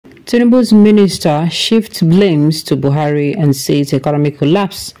Tinubu's minister shifts blames to Buhari and says economic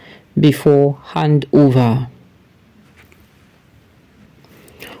collapse before handover.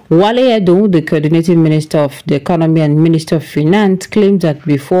 Wale Edun, the coordinating minister of the economy and minister of finance, claimed that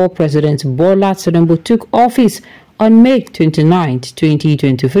before President Bola Tinubu took office on May 29,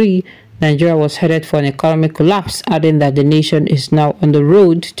 2023, Nigeria was headed for an economic collapse, adding that the nation is now on the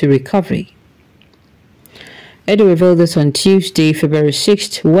road to recovery. Edun revealed this on Tuesday, February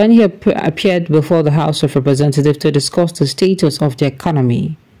 6th, when he appeared before the House of Representatives to discuss the status of the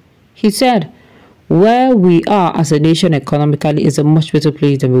economy. He said, "Where we are as a nation economically is a much better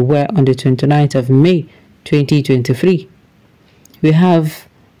place than we were on the 29th of May 2023. We have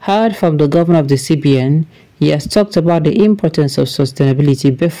heard from the governor of the CBN. He has talked about the importance of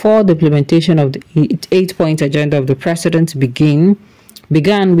sustainability. Before the implementation of the 8-point agenda of the president began,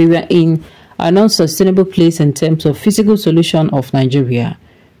 we were in an unsustainable place in terms of physical solution of Nigeria.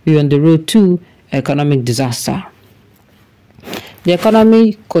 We were on the road to economic disaster." The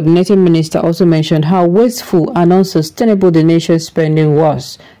economy coordinating minister also mentioned how wasteful and unsustainable the nation's spending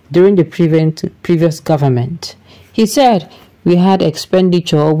was during the previous government. He said, "We had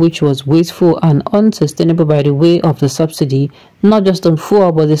expenditure which was wasteful and unsustainable by the way of the subsidy, not just on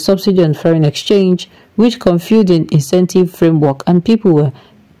fuel but the subsidy on foreign exchange, which confused the incentive framework, and people were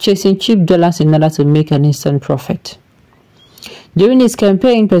chasing cheap dollars in order to make an instant profit." During his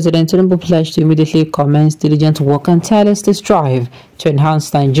campaign, President Tinubu pledged to immediately commence diligent work and tirelessly strive to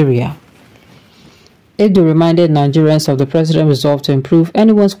enhance Nigeria. Edun reminded Nigerians of the president's resolve to improve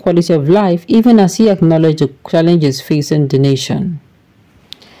anyone's quality of life, even as he acknowledged the challenges facing the nation.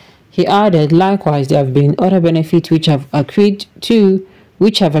 He added, "Likewise, there have been other benefits which have accrued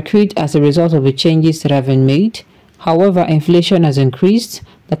as a result of the changes that have been made. However, inflation has increased,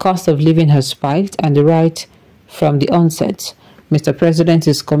 the cost of living has spiked, and right from the onset, Mr. President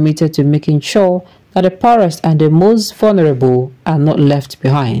is committed to making sure that the poorest and the most vulnerable are not left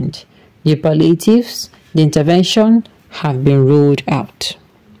behind. The palliatives, the intervention have been rolled out."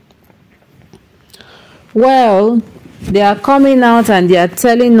 Well, they are coming out and they are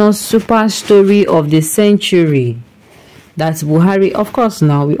telling us super story of the century. That's Buhari. Of course,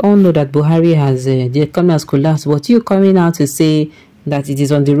 now we all know that Buhari has the economy has collapsed, but you coming out to say that it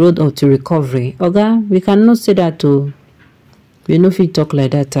is on the road to recovery. Okay, we cannot say that too. We know if we talk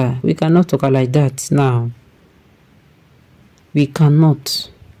like that. We cannot talk like that now. We cannot.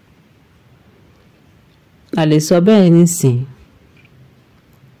 Allez, anything.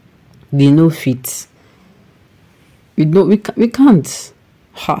 We no fit. We can't.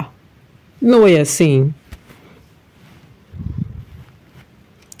 Ha. You know what you're saying?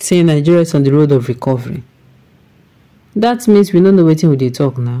 Saying Nigeria is on the road of recovery. That means we don't know what they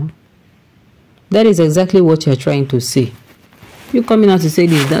talk now. That is exactly what you're trying to say. You coming out to say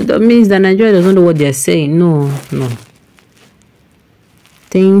this, that means that Nigeria doesn't know what they're saying. No.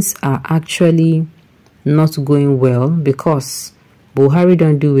 Things are actually not going well because Buhari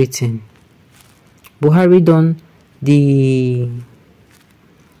don't do it. Buhari don't. The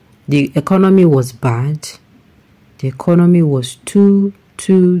economy was bad. The economy was too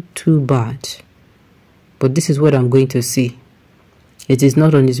bad. But this is what I'm going to say. It is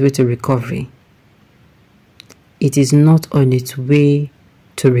not on its way to recovery. It is not on its way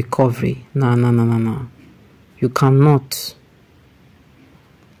to recovery. No. You cannot.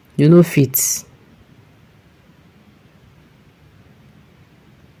 You know fit.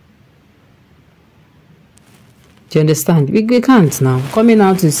 Do you understand? We can't now. Coming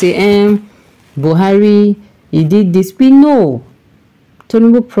out to say, Buhari, he did this. We know.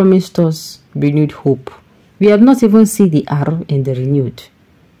 Tinubu promised us renewed hope. We have not even seen the R in the renewed.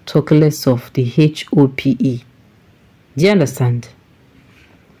 Talk less of the HOPE. Do you understand?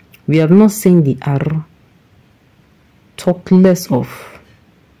 We have not seen the R. Talk less of.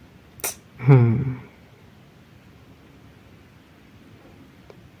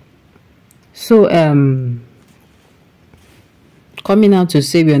 So, coming out to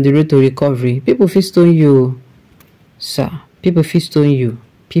say we're on the road to recovery, people feel stone you, sir. People feel stone you.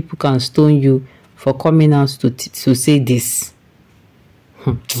 People can stone you for coming out to say this.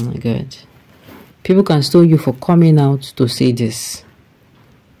 Oh my God. People can stone you for coming out to say this.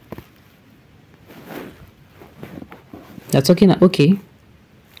 They're talking, okay.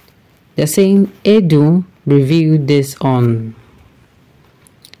 They're saying Edun reviewed this on.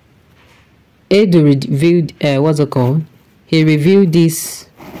 Edun reviewed, what's it called? He reviewed this.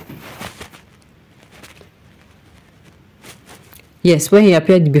 Yes, when he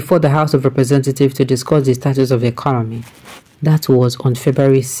appeared before the House of Representatives to discuss the status of the economy. That was on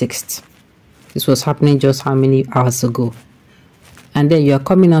February 6th. This was happening just how many hours ago? And then you are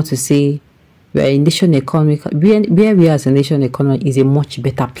coming out to say we are a nation economy. Where we are as a nation economy is a much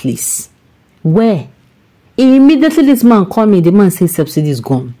better place. Where? Immediately this man called me, the man says subsidy is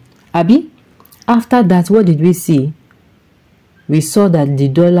gone. Abi? After that, what did we see? We saw that the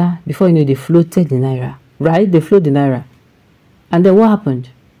dollar, before you know, they floated the naira. Right? They floated the naira. And then what happened?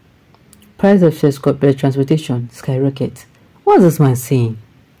 Price of transportation skyrocket. What's this man saying?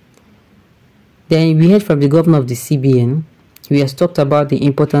 Then we heard from the governor of the CBN. We have talked about the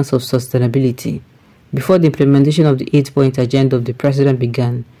importance of sustainability. Before the implementation of the 8-point agenda of the president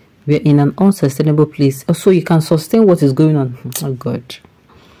began, we are in an unsustainable place. Also, you can sustain what is going on. Oh God.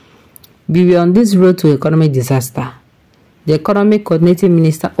 We were on this road to economic disaster. The economic coordinating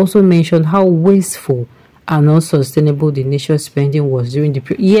minister also mentioned how wasteful and unsustainable the nation's spending was during the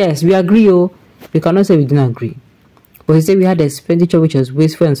period. Yes, we agree. Oh, we cannot say we didn't agree. But he said we had expenditure which was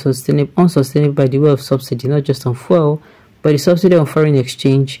wasteful and unsustainable by the way of subsidy, not just on fuel, but the subsidy on foreign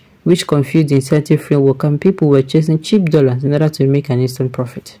exchange, which confused the incentive framework, and people were chasing cheap dollars in order to make an instant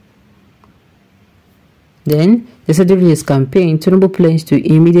profit. Then, they said during his campaign, Tinubu plans to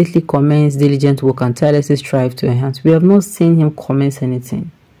immediately commence diligent work and tirelessly strive to enhance. We have not seen him commence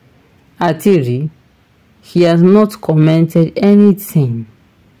anything. Atiri, he has not commented anything.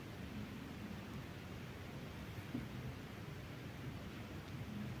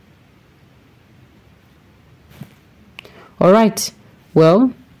 Alright,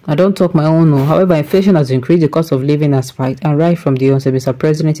 well, I don't talk my own. No. However, inflation has increased, the cost of living has spiked, and right from the onset, Mr.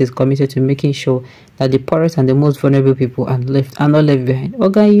 President is committed to making sure that the poorest and the most vulnerable people are not left behind.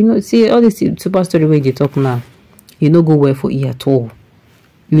 Okay, you know, see all this super story where they talk now, you no go well for it at all.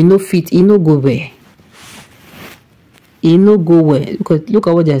 You no fit, you no go well. You no go well because look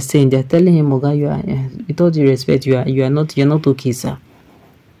at what they are saying. They are telling him, Oga, you are, with all due respect, you are not okay, sir.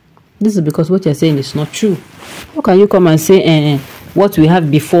 This is because what you are saying is not true. How can you come and say what we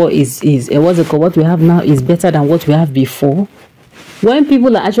have before is what's it called? What we have now is better than what we have before? When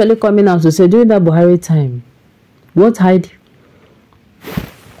people are actually coming out to say during that Buhari time, what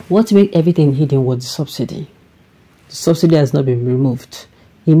made everything hidden was the subsidy. The subsidy has not been removed.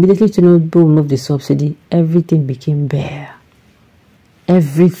 Immediately Tinubu removed the subsidy, everything became bare.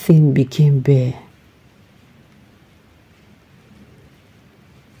 Everything became bare.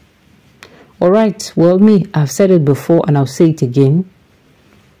 Alright, well, I've said it before and I'll say it again.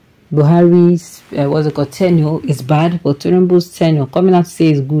 Buhari's, tenure is bad, but Tinubu's tenure, coming out to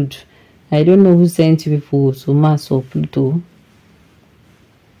say is good. I don't know who's saying to people, to Mars or Pluto.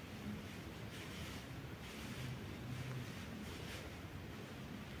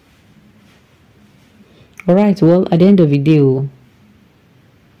 Alright, well, at the end of the day,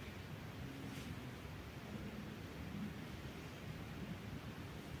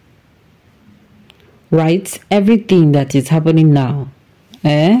 right, everything that is happening now,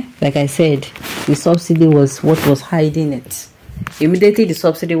 like I said, the subsidy was what was hiding it. Immediately the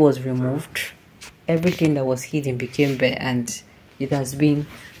subsidy was removed, everything that was hidden became bare, and it has been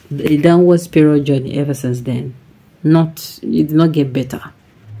a downward spiral journey ever since then. It did not get better.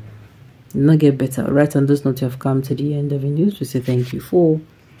 It did not get better. Right, on those notes, you have come to the end of the news. We say thank you for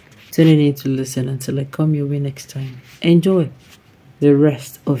tuning in to listen. Until I come your way next time, enjoy the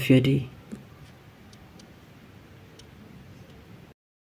rest of your day.